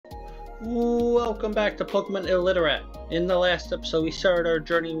Welcome back to Pokemon Itinerant. In the last episode, we started our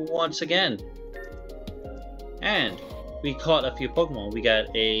journey once again. And we caught a few Pokemon. We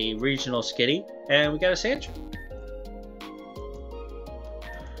got a regional Skitty, and we got a Sandshrew.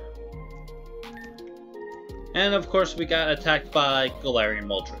 And of course, we got attacked by Galarian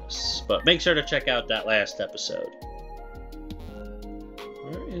Moltres. But make sure to check out that last episode.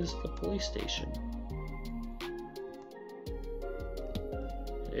 Where is the police station?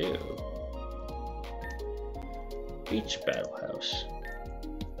 Ew. Beach Battle House.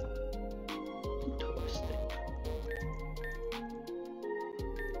 Interesting.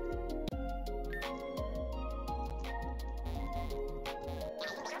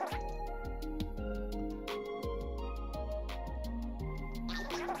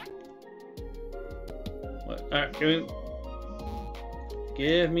 What? Alright,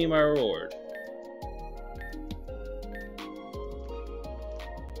 give me my reward.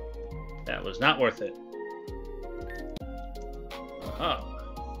 That was not worth it. Aha.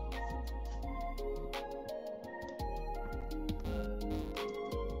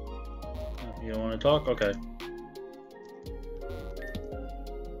 You don't want to talk? Okay.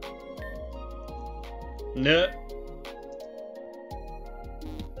 No.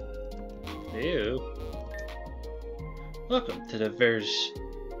 Ew. Welcome to the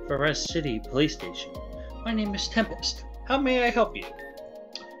Verez City Police Station. My name is Tempest. How may I help you?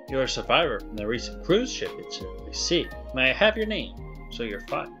 You're a survivor from the recent cruise ship incident, I see. May I have your name? So you're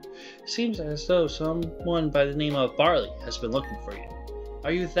fine. Seems as though someone by the name of Barley has been looking for you.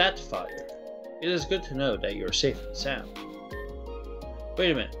 Are you that Fire? It is good to know that you are safe and sound.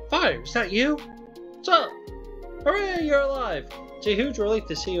 Wait a minute. Fire, is that you? What's up? Hooray, you're alive! It's a huge relief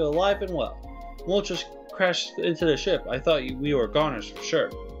to see you alive and well. Moltres crashed into the ship. I thought we were goners for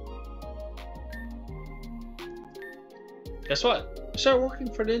sure. Guess what? I started working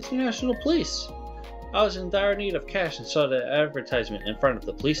for the International Police. I was in dire need of cash and saw the advertisement in front of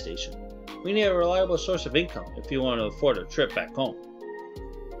the police station. We need a reliable source of income if you want to afford a trip back home.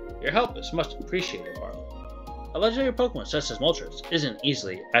 Your help is much appreciated, Barley. A legendary Pokemon such as Moltres isn't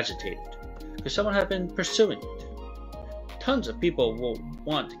easily agitated, because someone has been pursuing it. Tons of people will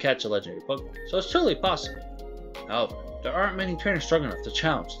want to catch a legendary Pokemon, so it's totally possible. However, there aren't many trainers strong enough to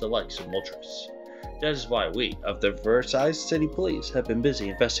challenge the likes of Moltres. That is why we, of the Versailles City Police, have been busy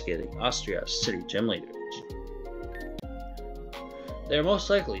investigating Austria's city gym leaders. They are most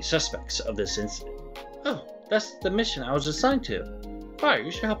likely suspects of this incident. Oh, that's the mission I was assigned to. Fire,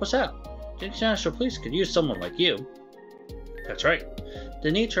 you should help us out. The International Police could use someone like you. That's right. The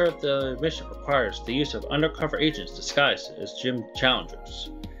nature of the mission requires the use of undercover agents disguised as gym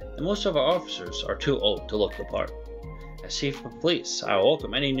challengers, and most of our officers are too old to look the part. As Chief of Police, I will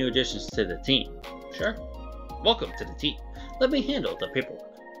welcome any new additions to the team. Sure. Welcome to the team. Let me handle the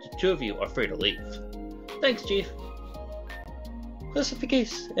paperwork. The two of you are free to leave. Thanks, Chief. Let's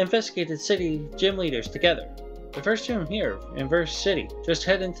investigate the city gym leaders together. The first gym here in Verez City. Just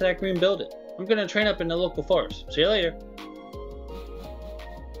head into that green building. I'm gonna train up in the local forest. See you later.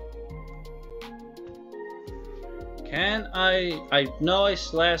 I know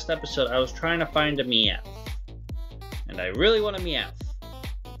last episode I was trying to find a Meowth. And I really want a Meowth.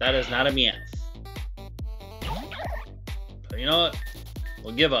 That is not a Meowth. But you know what?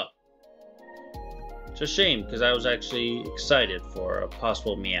 We'll give up. It's a shame, because I was actually excited for a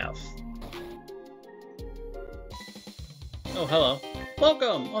possible Meowth. Oh, hello.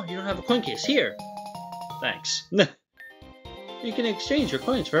 Welcome! Oh, you don't have a coin case. Here! Thanks. You can exchange your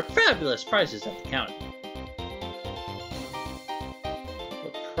coins for fabulous prizes at the counter.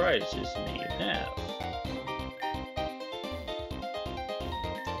 What prizes may you have?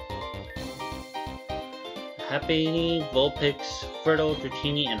 Happiny, Vulpix, Fertile,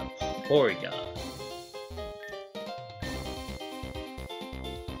 Dratini, and a Porygon.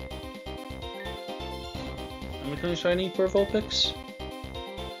 How many coins do I need for a Vulpix?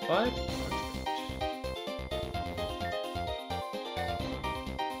 5?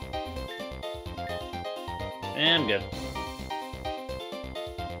 And I'm good.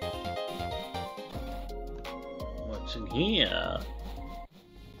 What's in here?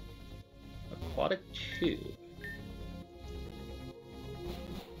 Aquatic Tube.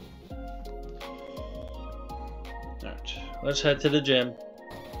 Alright, let's head to the gym.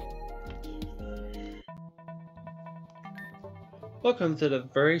 Welcome to the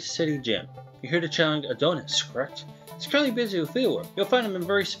Verez City Gym. You're here to challenge Adonis, correct? He's currently busy with fieldwork. You'll find him in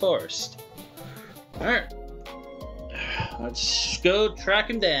Verez Forest. Alright. Let's go track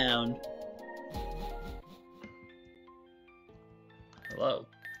him down. Hello.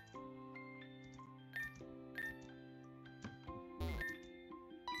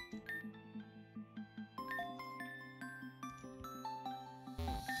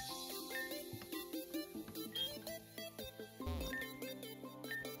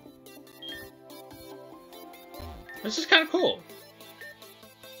 This is kind of cool.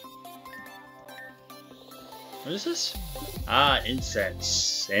 What is this? Ah,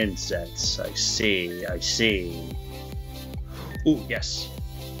 insects. Insects. I see. I see. Ooh, yes.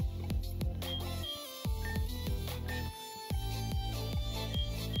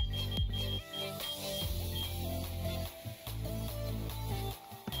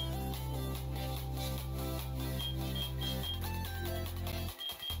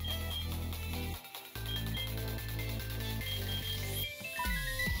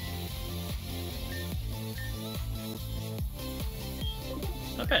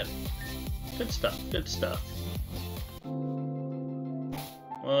 Not bad. Good stuff, good stuff.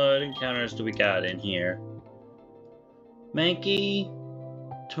 What encounters do we got in here? Mankey,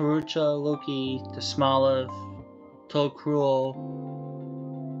 Tarucha, Loki, Tasmalev, Tokruel,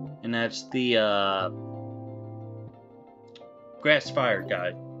 and that's the grass fire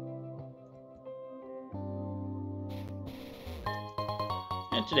guy.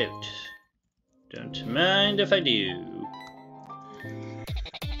 Antidote. Don't mind if I do.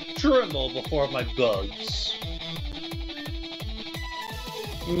 Tremble before my bugs.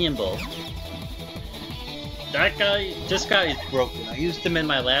 Nimble. This guy is broken. I used him in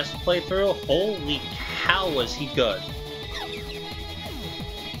my last playthrough. Holy cow, was he good.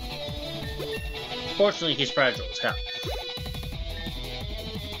 Fortunately, he's fragile as hell.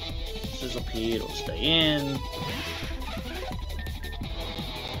 Sizzlepede will stay in.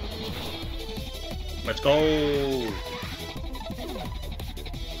 Let's go!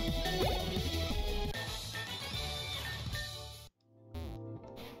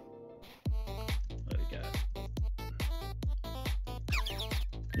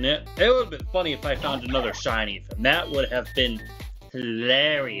 Yeah, it would have been funny if I found another shiny of him. That would have been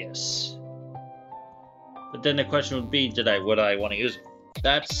hilarious. But then the question would be, would I want to use him?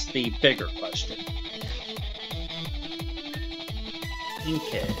 That's the bigger question.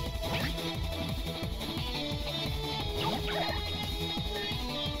 Okay.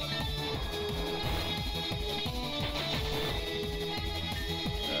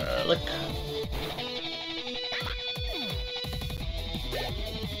 Look.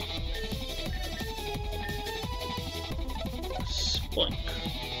 Splink.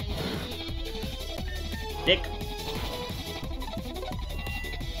 Dick.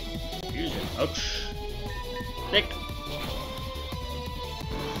 Use it. Ouch. Dick.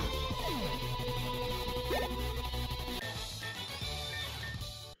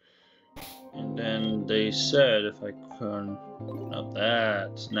 And then they said if I can... No,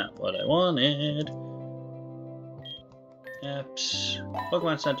 that's not what I wanted. Apps.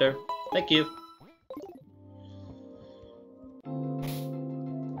 Pokemon Center. Thank you.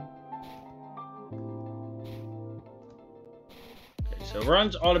 So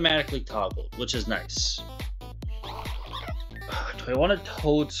runs automatically toggled, which is nice. Do I want a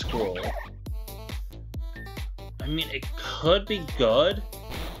Toad Scroll? I mean, it could be good.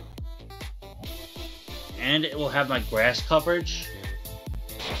 And it will have my grass coverage.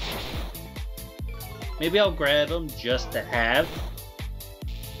 Maybe I'll grab them just to have.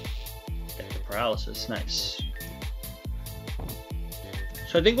 Got the paralysis, nice.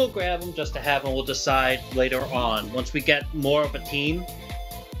 So I think we'll grab them just to have them. We'll decide later on. Once we get more of a team,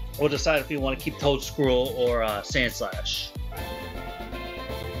 we'll decide if we want to keep Toad Scroll or Sandslash.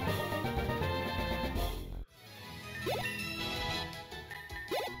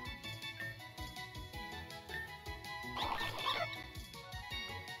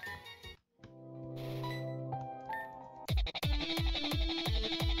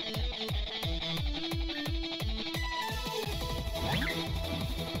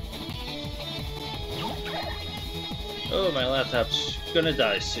 Oh, my laptop's gonna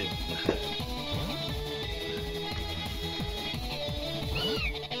die soon.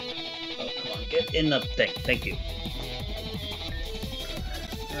 Oh, come on, get in the thing. Thank you.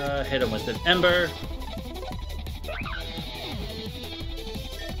 Hit him with an Ember.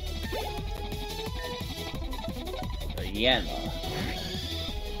 A Yanma.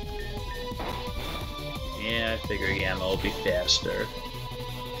 Yeah, I figure Yanma will be faster.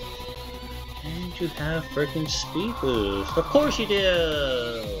 And you have freaking speed boost. Of course you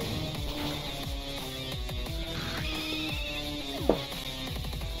do!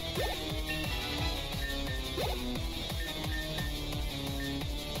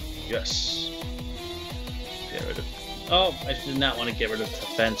 Yes. Get rid of... Oh, I did not want to get rid of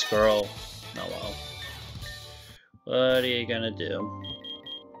Defense Girl. Oh well. What are you gonna do?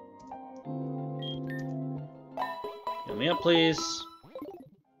 Heal me up, please.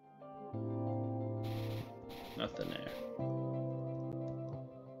 Nothing there.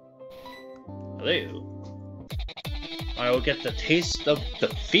 Hello. You'll get the taste of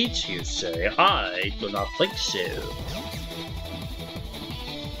defeat, you say? I do not think so.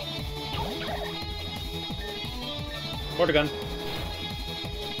 Quarter gun.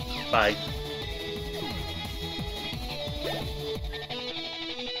 Bye.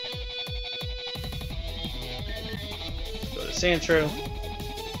 Go to Sandshrew.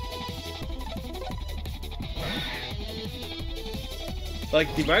 Like,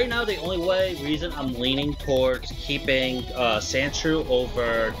 right now, the only reason I'm leaning towards keeping Sandshrew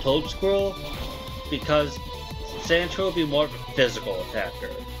over Toadsquirrel, because Sandshrew will be more of a physical attacker,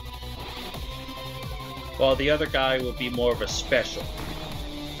 while the other guy will be more of a special.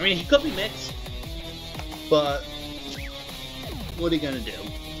 I mean, he could be mixed, but what are you gonna do?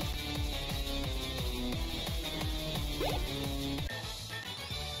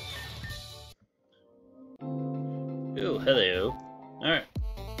 Ooh, hello. Alright.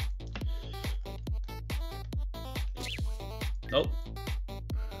 Nope.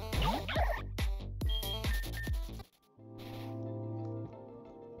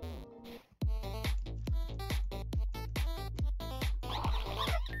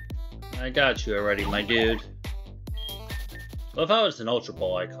 I got you already, my dude. Well, if I was an Ultra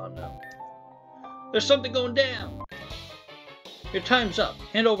Ball icon now. There's something going down! Your time's up.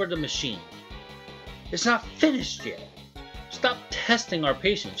 Hand over the machine. It's not finished yet. Stop testing our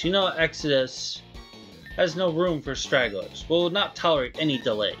patience. You know Exodus has no room for stragglers. We will not tolerate any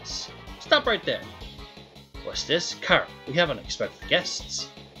delays. Stop right there. What's this? Kara, we have unexpected guests.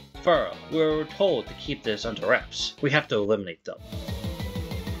 Faro, we were told to keep this under wraps. We have to eliminate them.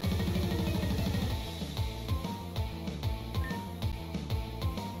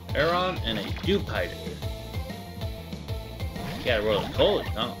 Aaron and a Dupiter. You gotta roll the cold,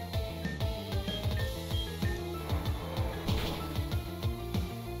 huh?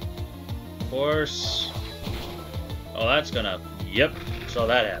 Course. Oh, that's gonna. Yep, saw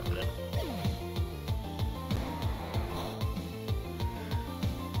that happening.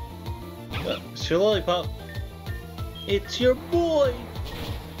 It's your lollipop. It's your boy.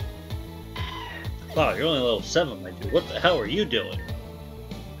 Wow, you're only level 7, my dude. What the hell are you doing?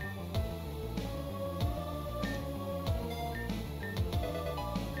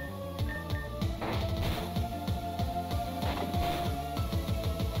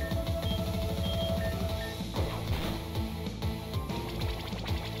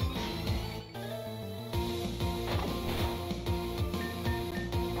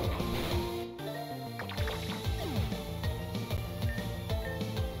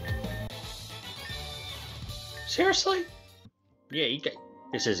 Seriously? Yeah, you get.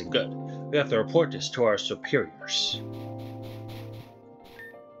 This isn't good. We have to report this to our superiors.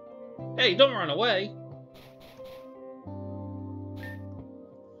 Hey, don't run away!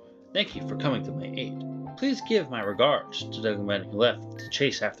 Thank you for coming to my aid. Please give my regards to the men who left to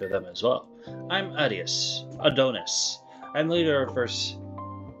chase after them as well. I'm Adonis. I'm leader of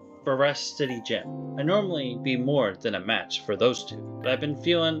Forest City Gym. I normally be more than a match for those two, but I've been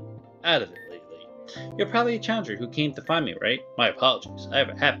feeling out of it lately. You're probably a challenger who came to find me, right? My apologies. I have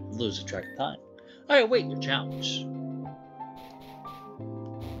a habit of losing track of time. I await your challenge.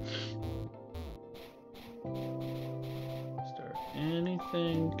 Is there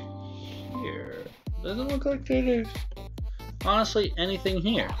anything here? Doesn't look like there's honestly anything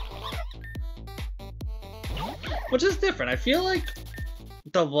here. Which is different. I feel like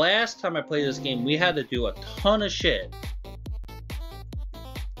the last time I played this game, we had to do a ton of shit.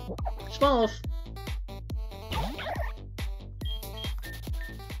 Small.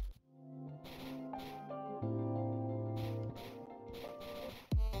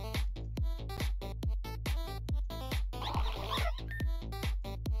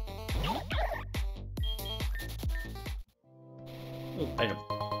 Oh, item.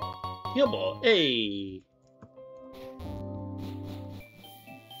 Heal ball. Hey.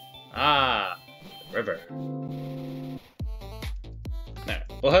 Ah, the river. Alright,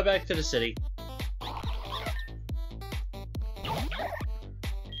 we'll head back to the city.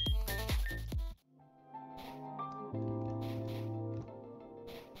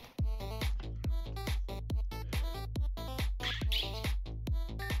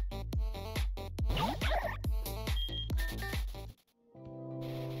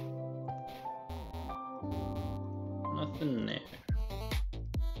 Nothing there.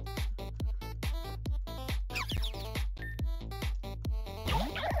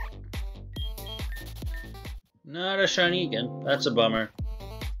 Not a shiny again. That's a bummer.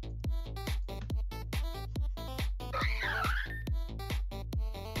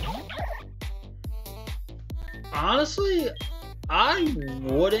 Honestly, I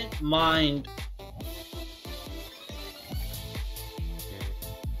wouldn't mind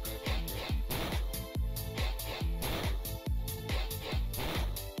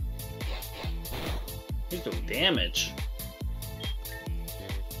He's doing damage.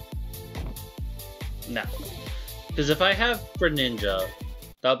 No. Because if I have for Ninja,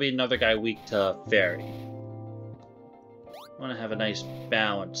 that'll be another guy weak to Fairy. I want to have a nice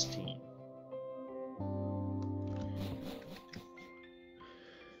balanced team.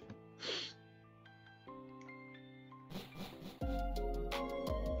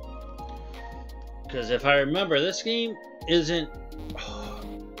 Because if I remember, this game isn't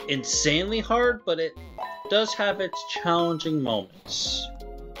insanely hard, but it does have its challenging moments.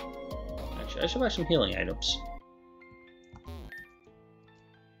 Actually, I should buy some healing items.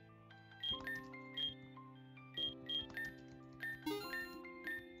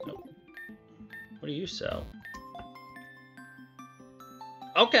 Nope. What do you sell?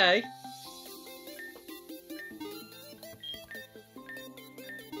 Okay.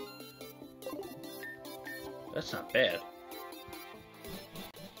 That's not bad.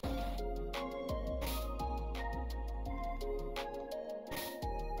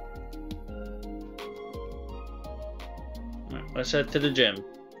 Alright, let's head to the gym.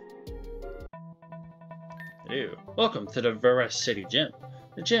 Ew. Welcome to the Veres City Gym.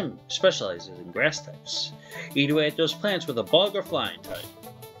 The gym specializes in grass types. Eat away at those plants with a bug or flying type.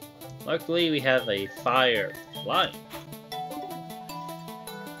 Luckily, we have a fire flying.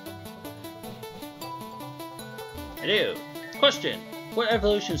 Hello. Question. What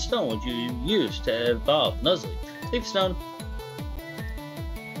evolution stone would you use to evolve Nuzleaf? Leaf stone.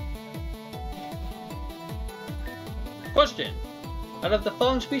 Question. Out of the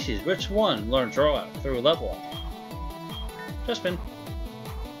following species, which one learns rollout through level up? Justman.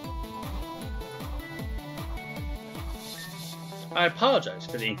 I apologize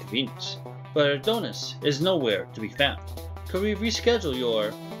for the inconvenience, but Adonis is nowhere to be found. Could we reschedule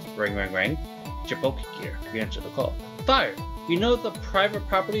your ring ring ring? Japoki gear, we answer the call. Fire! You know the private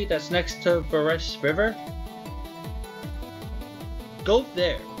property that's next to Veres River? Go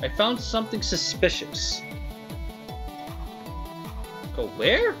there. I found something suspicious. Go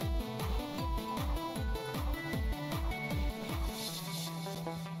where?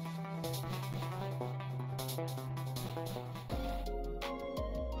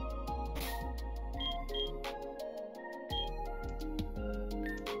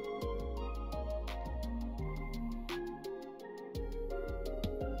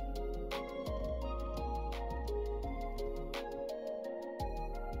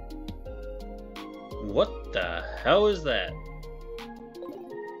 What the hell is that?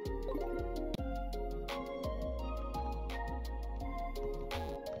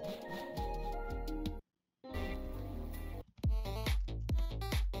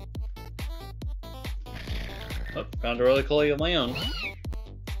 Oh, found a really cool of my own.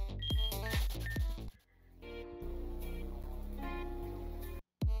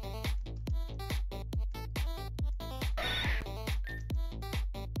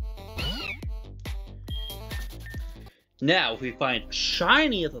 Now, if we find a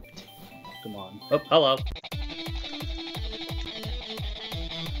shiny of the Pokemon. Oh, hello.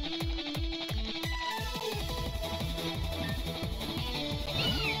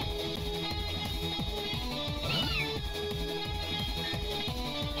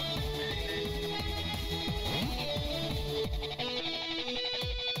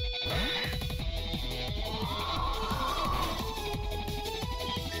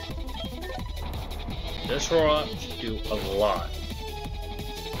 This roll-up should do a lot.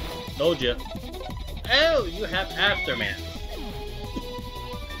 Told ya. Oh, you have Aftermath.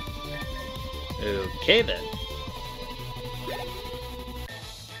 Okay then.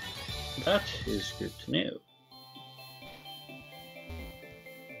 That is good to know.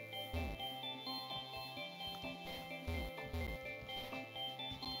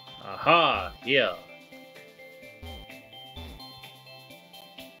 Aha, yeah.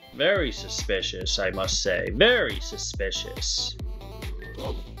 Very suspicious, I must say. Very suspicious.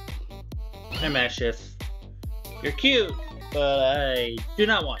 Hi, Mashif. You're cute, but I do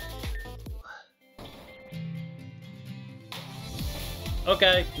not want you.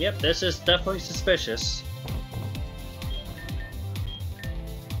 Okay, yep, this is definitely suspicious.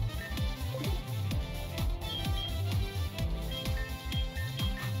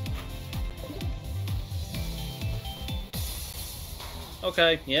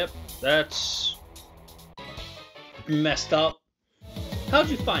 Okay, yep, that's messed up. How'd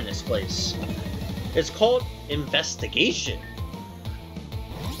you find this place? It's called Investigation.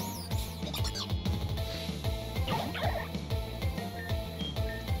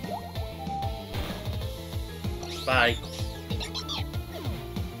 Bye.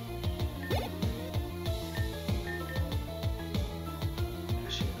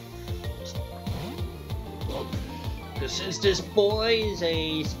 Since this boy is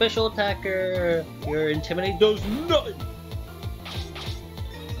a special attacker, your intimidate does nothing.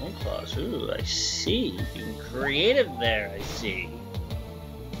 Oh, class. Ooh, I see. Being creative there, I see.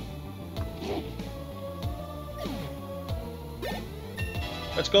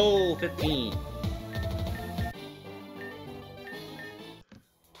 Let's go, 15.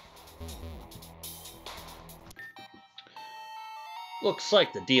 Looks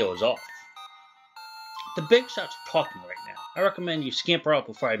like the deal is off. The big shots are talking right now. I recommend you scamper out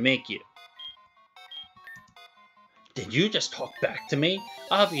before I make you. Did you just talk back to me?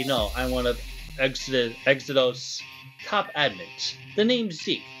 I'll have you know I'm one of Exodus' top admins. The name's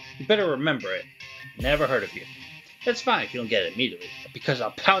Zeke. You better remember it. Never heard of you. It's fine if you don't get it immediately, because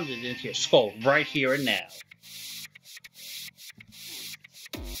I'll pound it into your skull right here and now.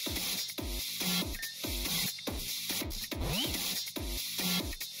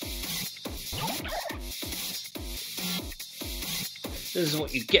 This is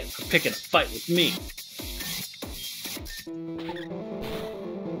what you get for picking a fight with me.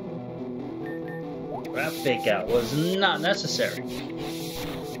 That fake out was not necessary.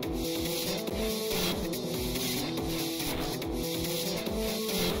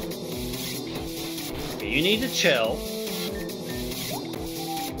 You need to chill.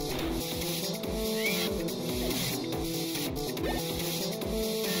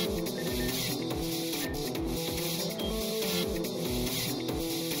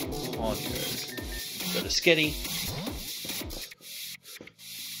 Go to Skitty.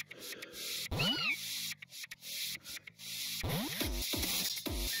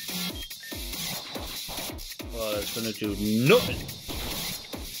 Oh, that's gonna do nothing.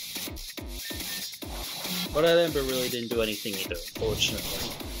 But that Ember really didn't do anything either, unfortunately.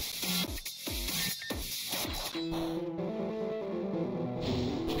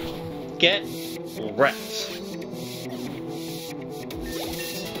 Get wrecked.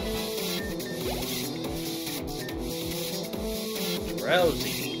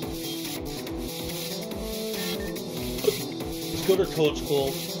 Drowsy. Let's go to Toad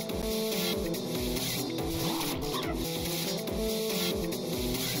School.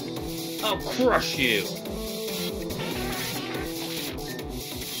 I'll crush you.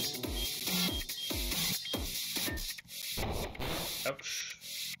 Ouch.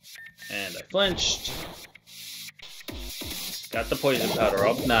 And I flinched. Got the poison powder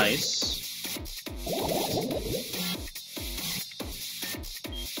up, nice.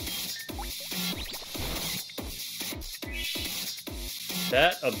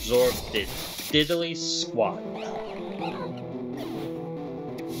 That absorbed it diddly squat.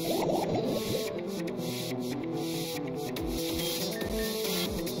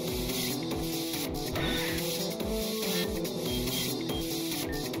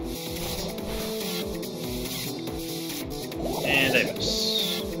 And I miss.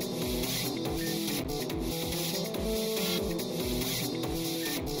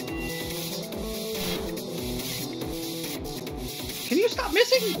 Can you stop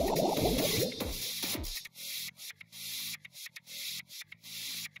missing?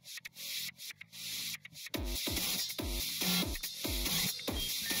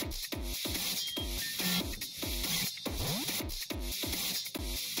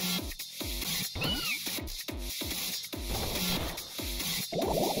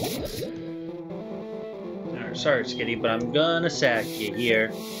 Sorry, Skitty, but I'm gonna sack you here.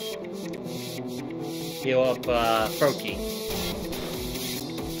 Heal up, Froakie.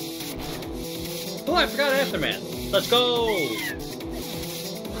 Oh, I forgot Aftermath. Let's go!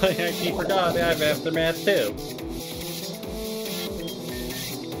 I actually forgot I have Aftermath, too.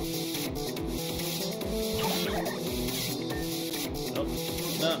 Nope,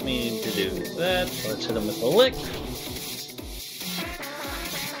 not meaning to do that. Let's hit him with a lick.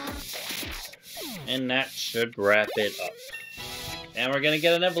 And that should wrap it up. And we're gonna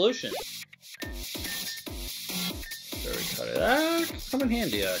get an evolution. So we cut it out. Could come in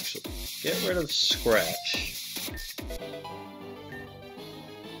handy, actually. Get rid of the scratch.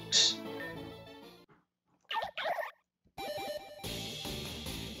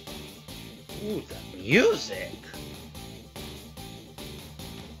 Ooh, the music!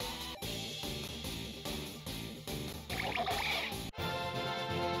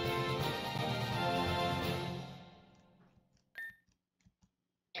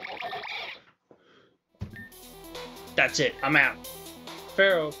 That's it, I'm out.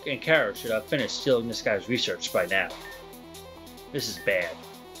 Pharaoh and Kara should have finished stealing this guy's research by now. This is bad.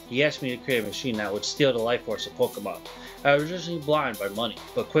 He asked me to create a machine that would steal the life force of Pokémon. I was originally blind by money,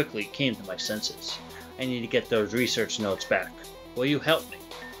 but quickly came to my senses. I need to get those research notes back. Will you help me?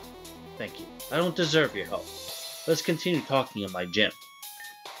 Thank you. I don't deserve your help. Let's continue talking in my gym.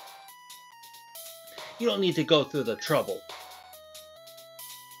 You don't need to go through the trouble.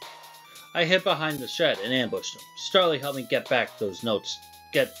 I hid behind the shed and ambushed him. Starly helped me get those notes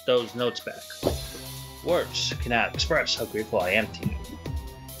back. Words cannot express how grateful I am to you.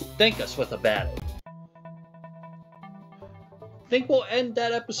 Thank us with a battle. I think we'll end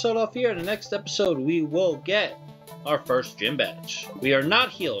that episode off here. In the next episode, we will get our first gym badge. We are not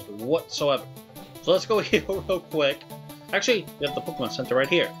healed whatsoever. So let's go heal real quick. Actually, we have the Pokemon Center right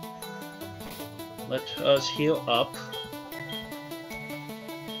here. Let us heal up.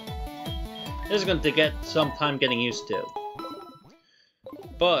 This is going to get some time getting used to.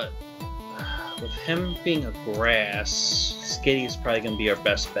 But with him being a grass, Skitty is probably going to be our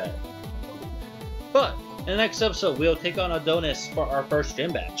best bet. But in the next episode, we'll take on Adonis for our first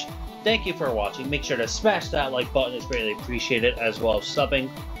gym badge. Thank you for watching. Make sure to smash that like button. It's greatly appreciated, as well as subbing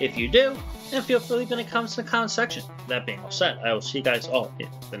if you do. And feel free to leave any comments in the comment section. That being all said, I will see you guys all in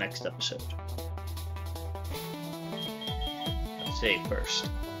the next episode. Let's save first.